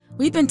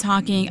We've been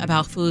talking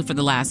about food for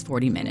the last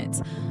 40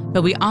 minutes,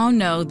 but we all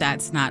know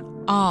that's not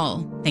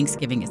all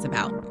Thanksgiving is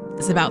about.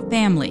 It's about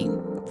family,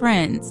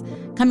 friends,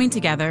 coming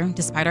together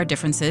despite our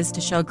differences to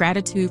show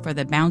gratitude for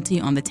the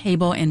bounty on the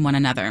table and one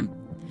another.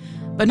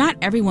 But not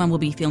everyone will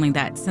be feeling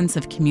that sense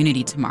of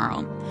community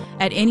tomorrow.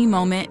 At any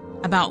moment,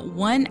 about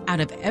 1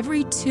 out of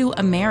every 2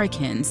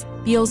 Americans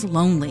feels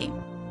lonely.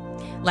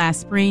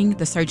 Last spring,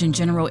 the Surgeon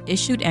General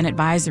issued an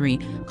advisory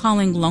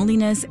calling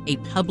loneliness a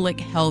public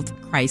health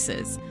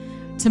crisis.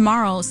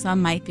 Tomorrow,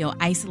 some might feel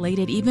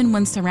isolated even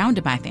when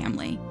surrounded by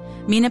family.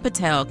 Meena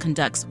Patel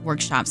conducts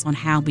workshops on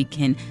how we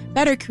can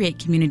better create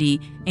community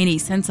and a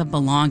sense of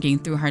belonging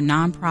through her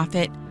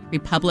nonprofit,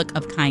 Republic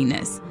of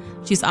Kindness.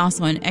 She's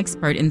also an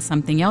expert in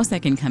something else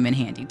that can come in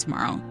handy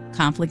tomorrow,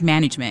 conflict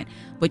management,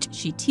 which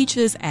she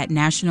teaches at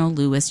National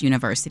Louis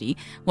University.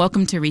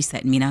 Welcome to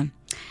Reset, Meena.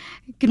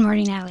 Good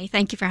morning, Natalie.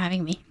 Thank you for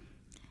having me.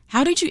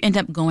 How did you end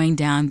up going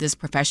down this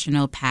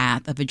professional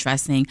path of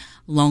addressing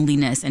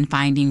loneliness and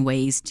finding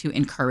ways to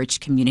encourage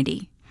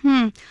community?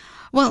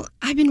 Well,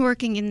 I've been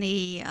working in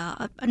the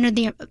under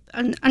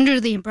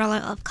the umbrella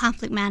of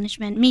conflict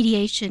management,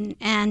 mediation,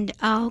 and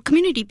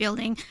community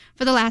building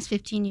for the last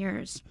 15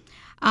 years.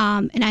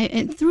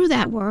 And through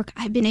that work,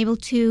 I've been able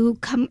to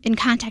come in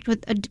contact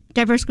with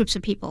diverse groups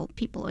of people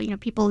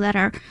that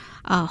are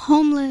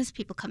homeless,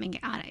 people coming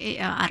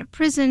out of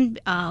prison,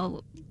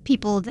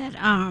 people that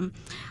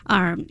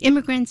are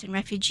immigrants and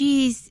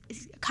refugees,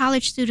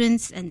 college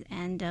students, and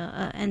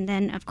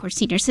then of course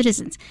senior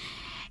citizens.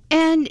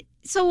 And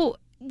so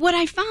what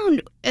I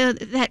found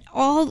that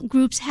all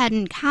groups had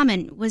in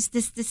common was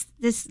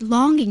this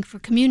longing for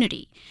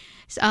community.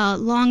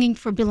 Longing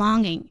for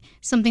belonging,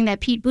 something that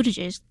Pete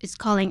Buttigieg is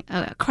calling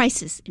a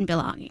crisis in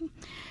belonging.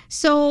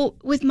 So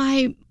with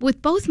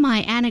both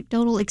my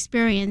anecdotal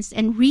experience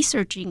and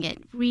researching it,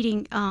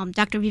 reading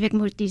Dr. Vivek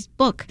Murthy's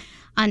book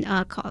on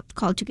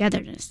called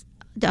Together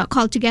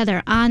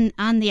on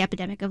the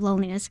epidemic of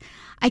loneliness,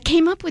 I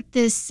came up with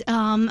this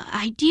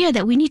idea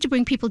that we need to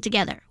bring people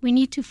together. We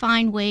need to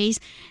find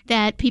ways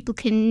that people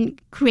can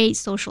create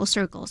social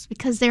circles,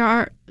 because there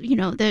are,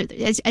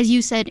 as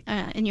you said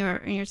in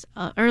your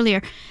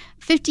earlier,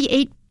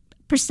 58%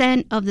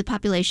 of the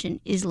population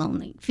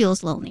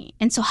feels lonely.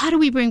 And so how do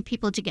we bring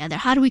people together?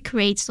 How do we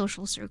create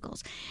social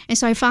circles? And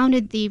so I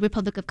founded the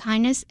Republic of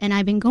Kindness, and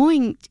I've been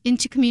going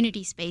into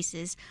community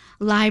spaces,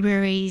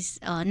 libraries,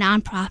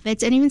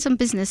 nonprofits, and even some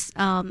business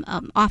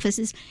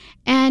offices,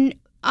 and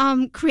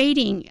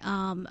creating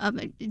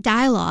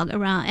dialogue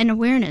around and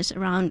awareness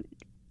around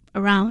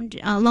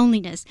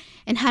loneliness,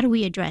 and how do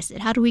we address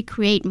it? How do we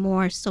create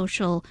more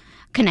social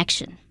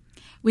connection?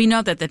 We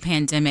know that the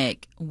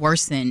pandemic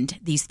worsened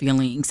these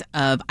feelings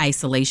of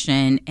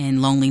isolation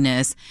and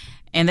loneliness.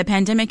 And the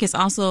pandemic has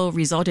also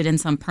resulted in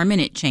some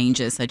permanent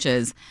changes, such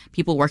as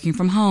people working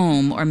from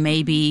home or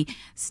maybe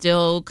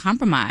still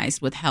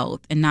compromised with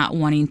health and not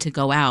wanting to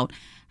go out.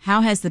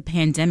 How has the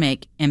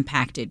pandemic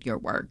impacted your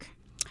work?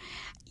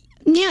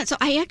 Yeah, so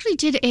I actually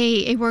did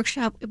a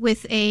workshop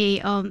with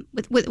a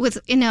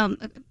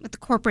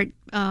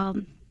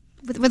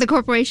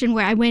corporation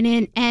where I went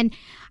in, and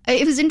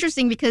it was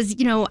interesting because,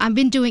 I've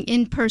been doing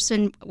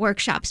in-person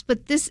workshops, but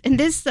in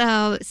this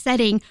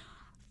setting,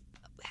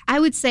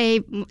 I would say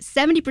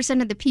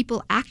 70% of the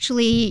people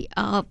actually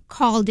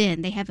called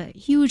in. They have a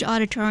huge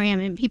auditorium,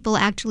 and people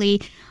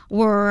actually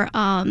were,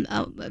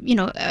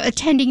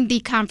 attending the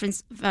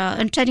conference,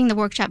 attending the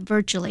workshop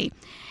virtually.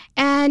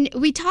 And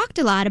we talked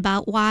a lot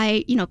about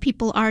why,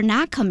 people are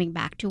not coming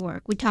back to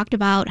work. We talked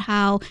about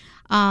how,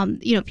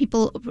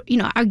 people,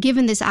 are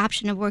given this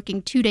option of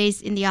working 2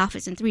 days in the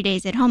office and 3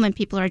 days at home, and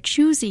people are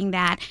choosing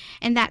that,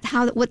 and that's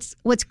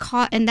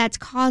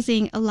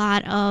causing a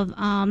lot of,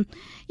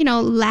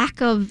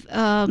 lack of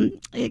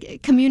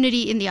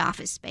community in the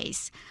office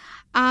space.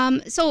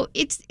 So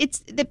it's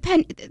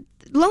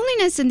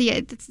loneliness and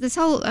this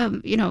whole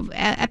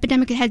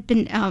epidemic has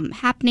been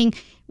happening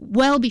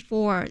well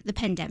before the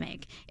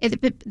pandemic.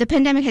 The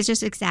pandemic has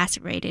just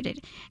exacerbated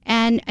it,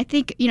 and I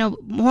think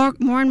more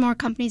and more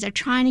companies are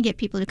trying to get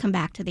people to come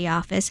back to the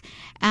office,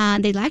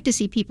 and they like to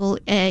see people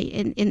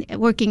in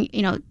working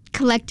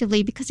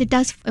collectively, because it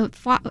does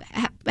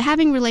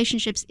having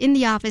relationships in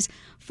the office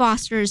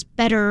fosters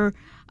better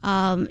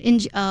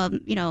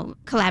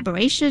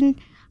collaboration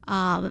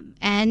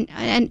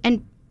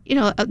and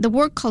the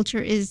work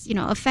culture is,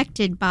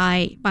 affected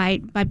by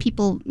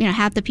people,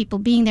 half the people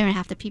being there and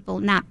half the people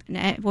not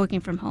working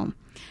from home.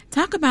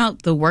 Talk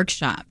about the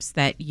workshops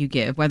that you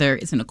give, whether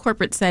it's in a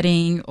corporate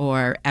setting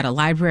or at a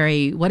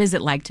library. What is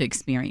it like to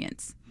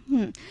experience?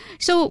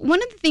 So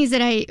one of the things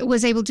that I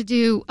was able to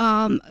do,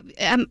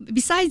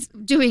 besides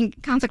doing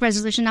conflict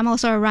resolution, I'm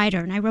also a writer,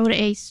 and I wrote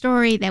a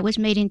story that was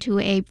made into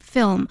a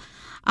film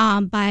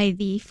by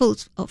the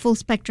Full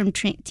Spectrum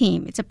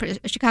team. It's a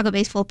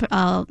Chicago-based full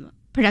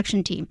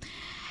production team.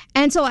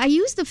 And so I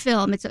used the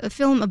film. It's a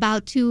film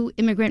about 2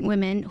 immigrant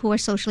women who are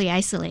socially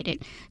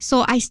isolated.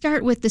 So I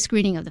start with the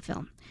screening of the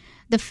film.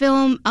 the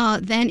film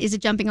then is a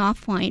jumping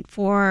off point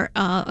for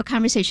a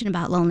conversation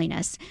about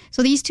loneliness.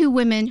 So these two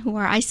women who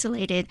are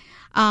isolated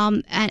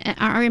and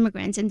are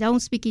immigrants and don't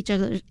speak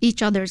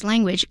each other's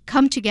language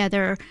come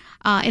together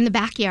in the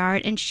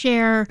backyard and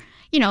share,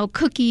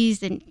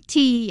 cookies and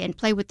tea and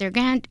play with their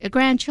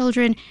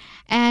grandchildren,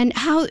 and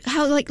how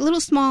like little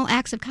small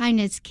acts of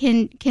kindness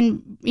can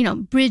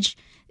bridge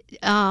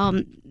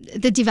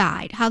the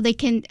divide. How they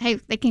can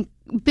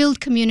build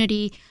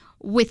community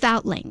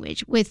without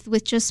language,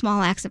 with just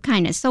small acts of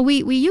kindness. So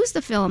we use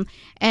the film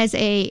as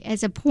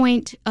a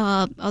point,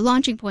 a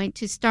launching point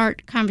to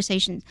start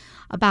conversations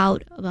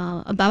about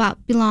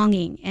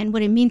belonging and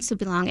what it means to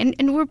belong.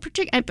 And we're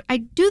I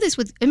do this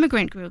with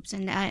immigrant groups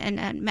and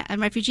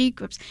refugee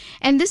groups.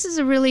 And this is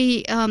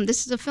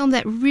this is a film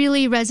that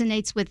really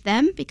resonates with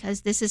them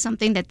because this is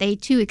something that they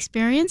too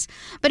experience.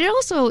 But it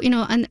also,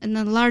 on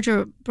the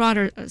larger,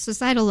 broader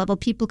societal level,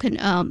 people can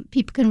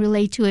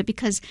relate to it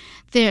because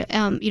they're,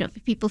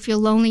 people feel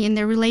lonely in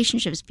their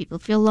relationships. People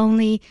feel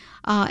lonely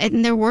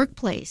in their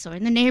workplace or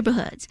in the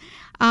neighborhoods.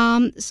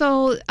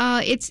 So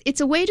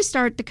it's a way to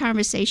start the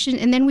conversation,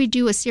 and then we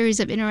do a series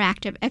of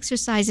interactive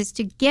exercises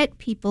to get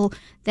people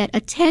that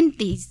attend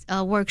these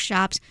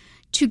workshops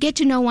to get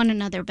to know one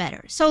another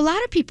better. So a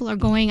lot of people are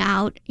going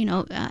out,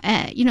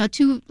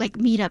 to like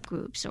meetup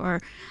groups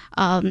or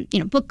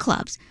book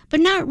clubs, but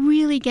not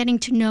really getting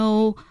to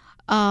know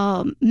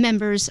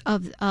members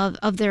of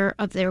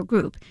their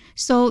group.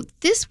 So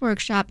this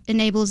workshop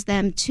enables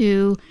them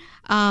to,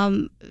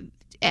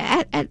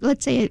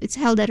 let's say it's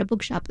held at a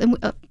bookshop,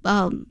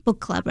 book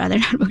club rather,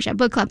 not a bookshop,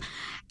 book club,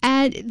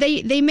 and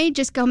they may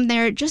just come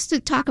there just to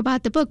talk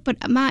about the book. But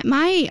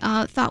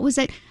my thought was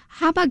that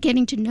how about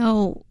getting to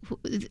know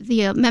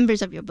the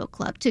members of your book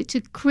club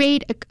to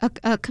create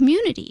a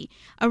community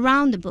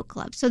around the book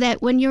club, so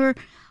that when you're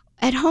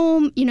at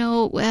home,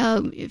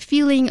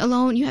 feeling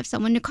alone, you have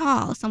someone to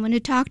call, someone to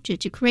talk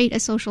to create a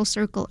social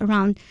circle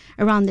around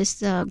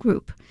this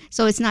group.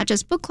 So it's not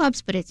just book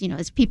clubs, but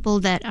it's people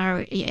that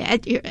are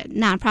at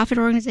nonprofit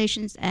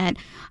organizations, at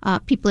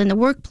people in the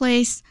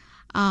workplace,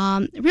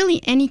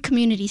 really any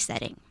community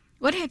setting.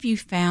 What have you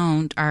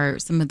found are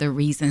some of the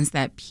reasons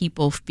that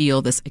people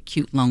feel this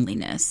acute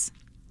loneliness?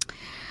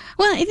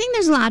 Well, I think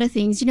there's a lot of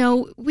things.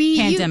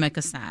 Pandemic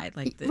aside,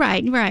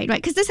 right,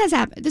 because this has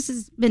happened. This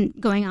has been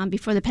going on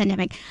before the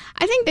pandemic.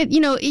 I think that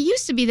it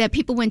used to be that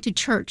people went to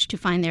church to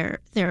find their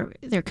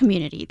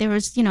community. There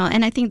was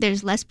and I think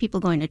there's less people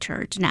going to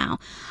church now.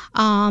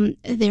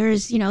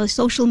 There's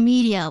social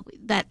media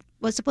that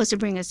was supposed to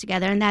bring us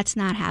together, and that's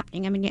not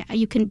happening. I mean,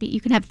 you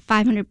can have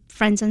 500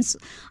 friends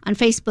on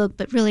Facebook,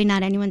 but really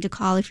not anyone to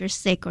call if you're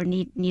sick or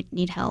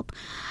need help.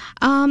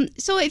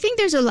 So I think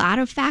there's a lot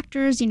of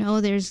factors.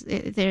 There's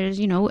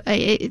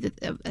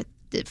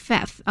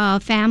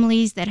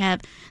families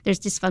there's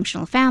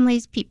dysfunctional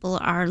families. People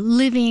are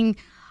living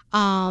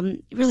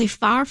really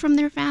far from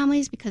their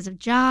families because of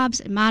jobs,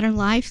 and modern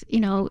life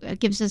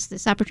gives us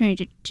this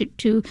opportunity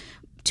to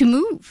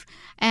move,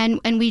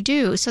 and we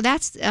do. So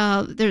that's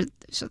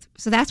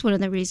So that's one of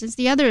the reasons.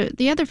 The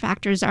other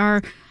factors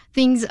are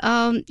things,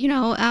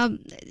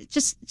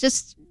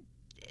 just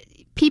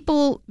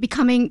people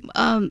becoming,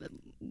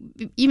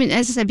 even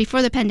as I said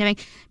before the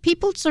pandemic,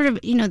 people sort of,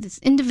 this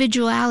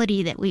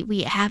individuality that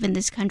we have in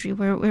this country,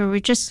 where we're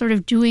just sort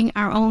of doing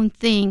our own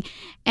thing,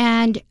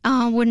 and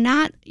we're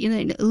not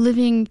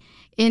living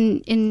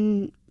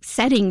in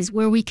settings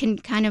where we can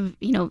kind of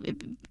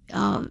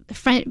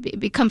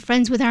become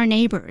friends with our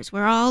neighbors.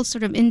 We're all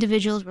sort of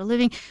individuals.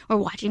 We're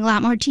watching a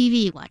lot more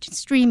TV, watching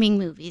streaming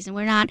movies, and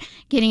we're not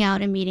getting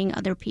out and meeting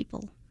other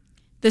people.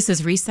 This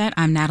is Reset.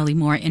 I'm Natalie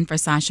Moore in for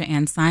Sasha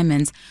Ann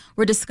Simons.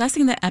 We're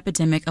discussing the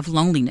epidemic of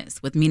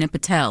loneliness with Meena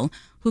Patel,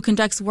 who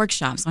conducts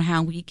workshops on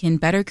how we can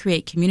better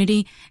create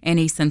community and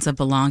a sense of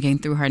belonging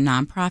through her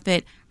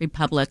nonprofit,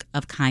 Republic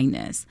of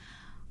Kindness.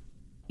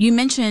 You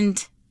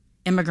mentioned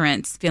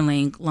immigrants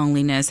feeling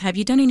loneliness. Have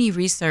you done any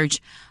research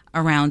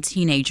around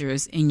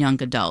teenagers and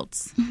young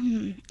adults?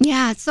 Mm-hmm.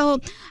 Yeah, so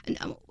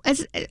I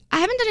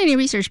haven't done any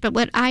research, but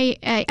what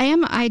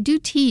I do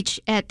teach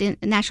at the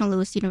National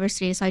Louis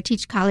University, so I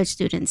teach college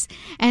students,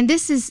 and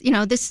this is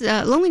this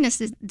loneliness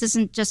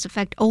doesn't just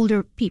affect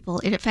older people;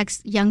 it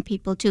affects young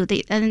people too.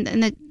 And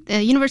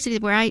the university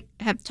where I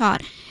have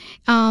taught,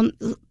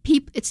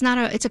 it's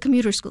a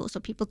commuter school, so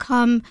people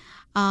come.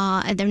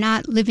 And they're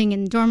not living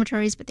in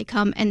dormitories, but they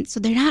come, and so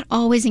they're not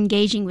always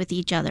engaging with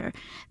each other.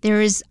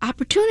 There is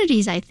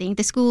opportunities, I think.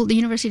 The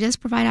university does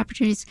provide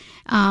opportunities,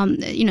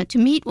 to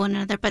meet one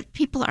another, but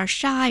people are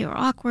shy or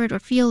awkward or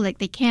feel like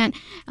they can't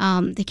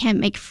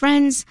make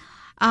friends.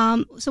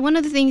 So one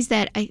of the things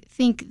that I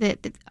think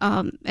that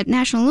at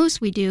National Louis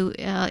we do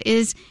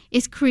is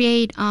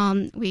create.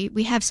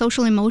 We have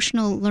social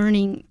emotional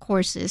learning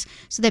courses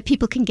so that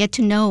people can get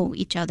to know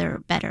each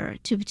other better,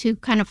 to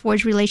kind of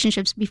forge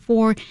relationships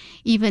before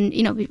even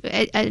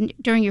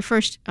during your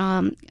first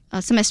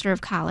semester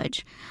of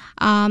college.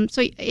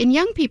 So in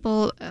young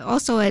people,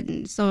 also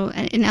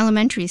in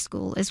elementary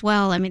school as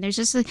well. I mean, there's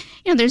just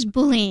there's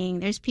bullying.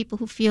 There's people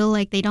who feel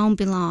like they don't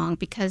belong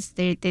because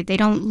they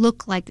don't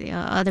look like the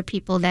other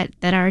people that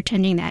are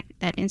attending that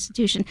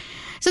institution.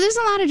 So there's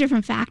a lot of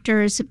different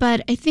factors.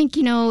 But I think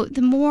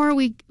the more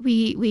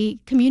we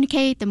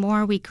communicate, the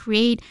more we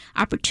create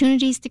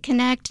opportunities to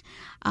connect.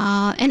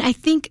 And I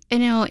think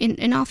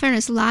in all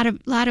fairness, a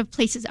lot of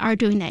places are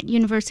doing that.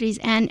 Universities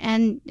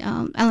and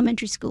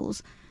elementary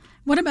schools.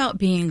 What about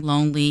being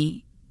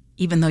lonely,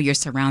 even though you're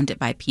surrounded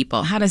by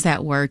people? How does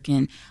that work?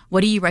 And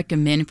what do you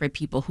recommend for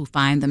people who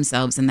find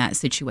themselves in that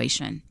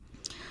situation?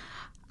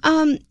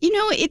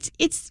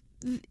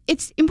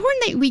 It's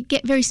important that we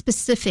get very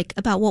specific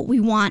about what we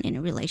want in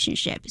a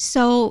relationship.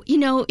 So,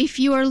 if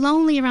you are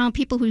lonely around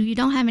people who you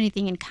don't have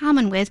anything in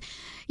common with,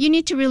 you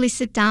need to really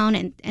sit down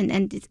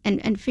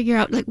and figure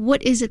out, like,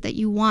 what is it that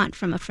you want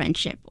from a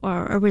friendship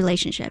or a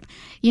relationship.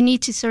 You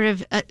need to sort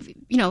of,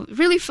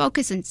 really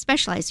focus and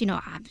specialize.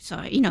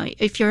 So,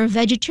 if you're a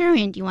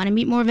vegetarian, you want to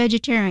meet more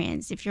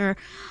vegetarians. If you're,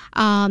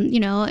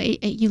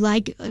 you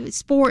like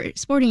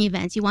sporting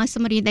events, you want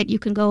somebody that you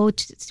can go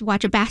to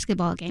watch a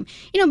basketball game.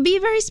 Be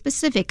very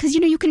specific, because,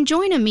 you can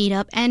join a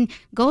meetup and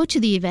go to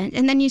the event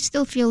and then you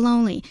still feel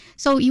lonely.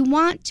 So you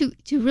want to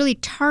really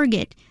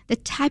target the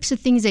types of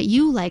things that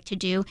you like to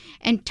do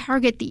and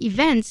target the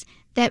events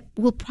that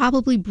will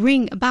probably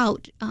bring people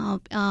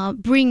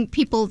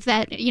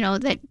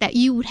that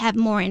you would have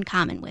more in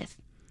common with.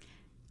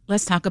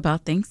 Let's talk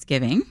about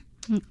Thanksgiving.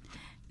 Mm-hmm.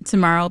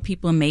 Tomorrow,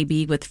 people may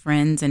be with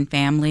friends and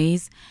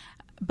families,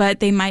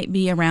 but they might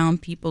be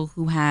around people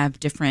who have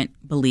different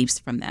beliefs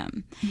from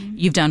them. Mm-hmm.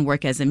 You've done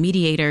work as a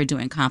mediator,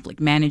 doing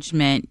conflict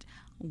management.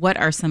 What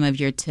are some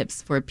of your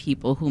tips for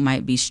people who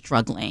might be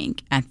struggling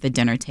at the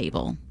dinner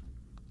table?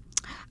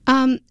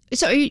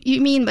 So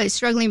you mean by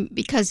struggling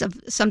because of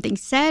something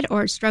said,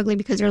 or struggling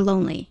because they're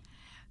lonely?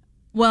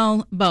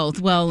 Well, both.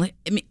 Well,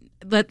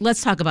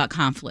 let's talk about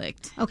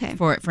conflict. Okay.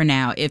 For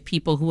now, if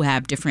people who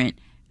have different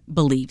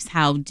beliefs,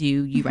 how do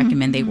you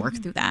recommend they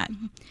work through that?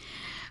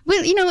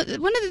 Well,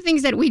 one of the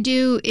things that we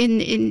do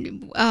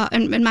in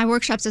my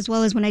workshops, as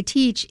well as when I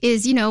teach,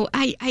 is,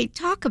 I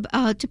talk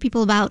to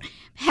people about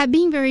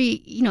being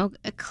very,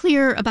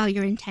 clear about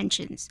your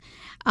intentions.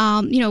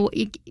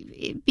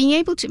 Being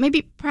able to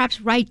maybe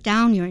perhaps write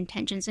down your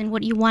intentions and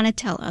what you want to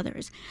tell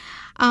others.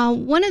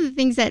 One of the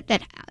things that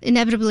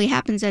inevitably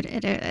happens at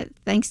a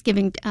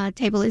Thanksgiving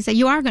table is that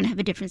you are going to have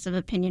a difference of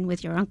opinion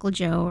with your Uncle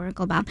Joe or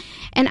Uncle Bob.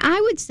 And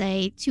I would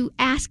say to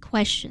ask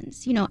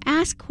questions,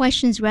 ask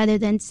questions rather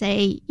than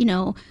say,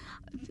 to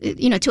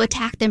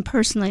attack them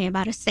personally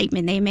about a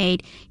statement they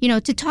made,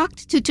 to talk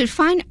to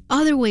find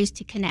other ways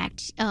to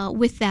connect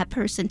with that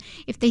person.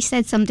 If they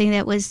said something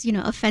that was,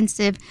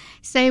 offensive,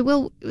 say,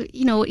 well,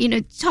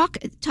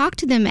 talk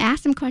to them,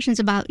 ask them questions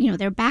about,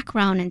 their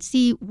background and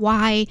see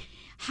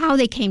how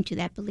they came to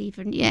that belief,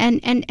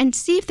 and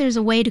see if there's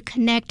a way to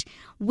connect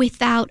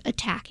without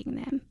attacking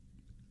them.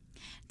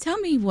 Tell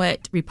me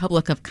what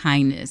Republic of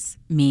Kindness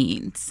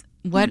means.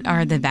 What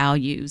are the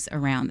values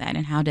around that,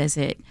 and how does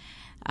it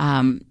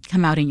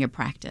come out in your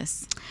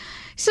practice?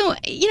 So,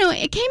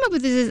 it came up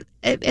with this,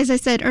 as I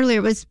said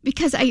earlier, was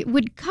because I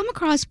would come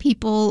across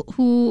people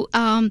who,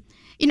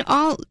 in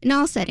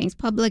all settings,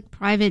 public,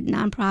 private,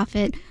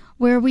 nonprofit,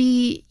 where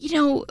we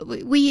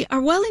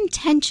are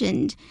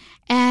well-intentioned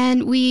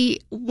and we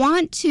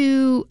want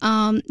to,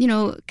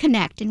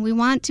 connect, and we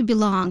want to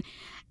belong.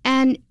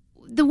 And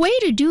the way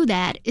to do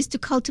that is to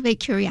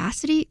cultivate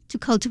curiosity, to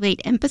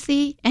cultivate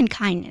empathy and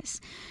kindness.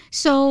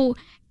 So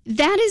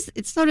that's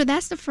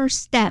the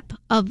first step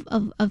of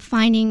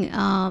finding,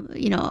 of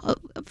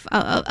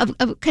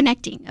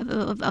connecting,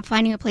 of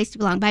finding a place to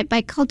belong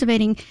by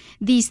cultivating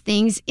these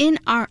things in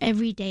our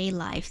everyday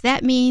life.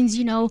 That means,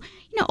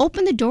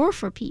 open the door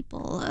for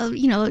people,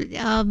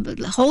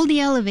 hold the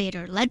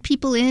elevator, let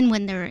people in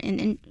when they're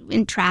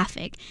in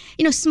traffic.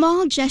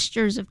 Small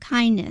gestures of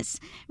kindness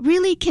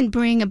really can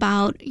bring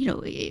about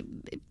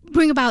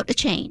a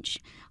change.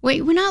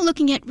 We're not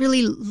looking at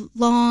really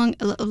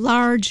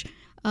large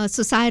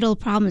societal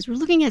problems. We're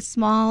looking at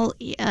small,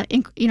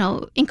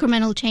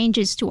 incremental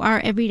changes to our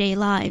everyday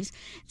lives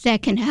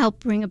that can help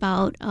bring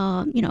about,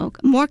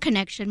 more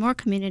connection, more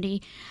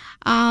community.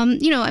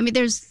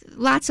 There's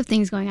lots of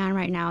things going on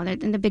right now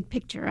in the big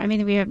picture.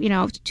 We have,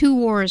 2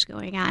 wars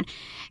going on.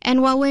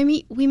 And while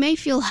we may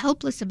feel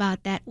helpless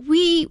about that,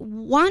 we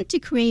want to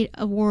create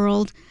a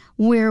world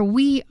where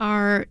we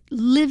are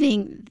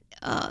living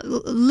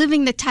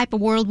the type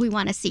of world we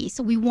want to see.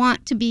 So we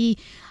want to be,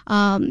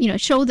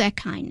 show that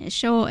kindness,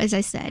 show, as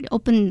I said,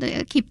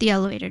 keep the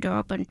elevator door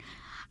open.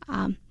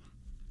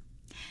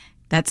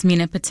 That's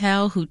Meena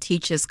Patel, who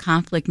teaches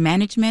conflict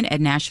management at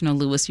National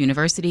Louis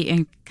University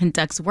and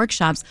conducts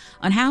workshops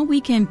on how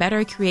we can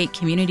better create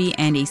community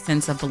and a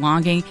sense of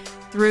belonging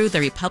through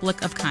the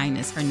Republic of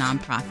Kindness, her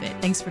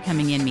nonprofit. Thanks for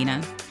coming in,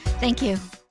 Meena. Thank you.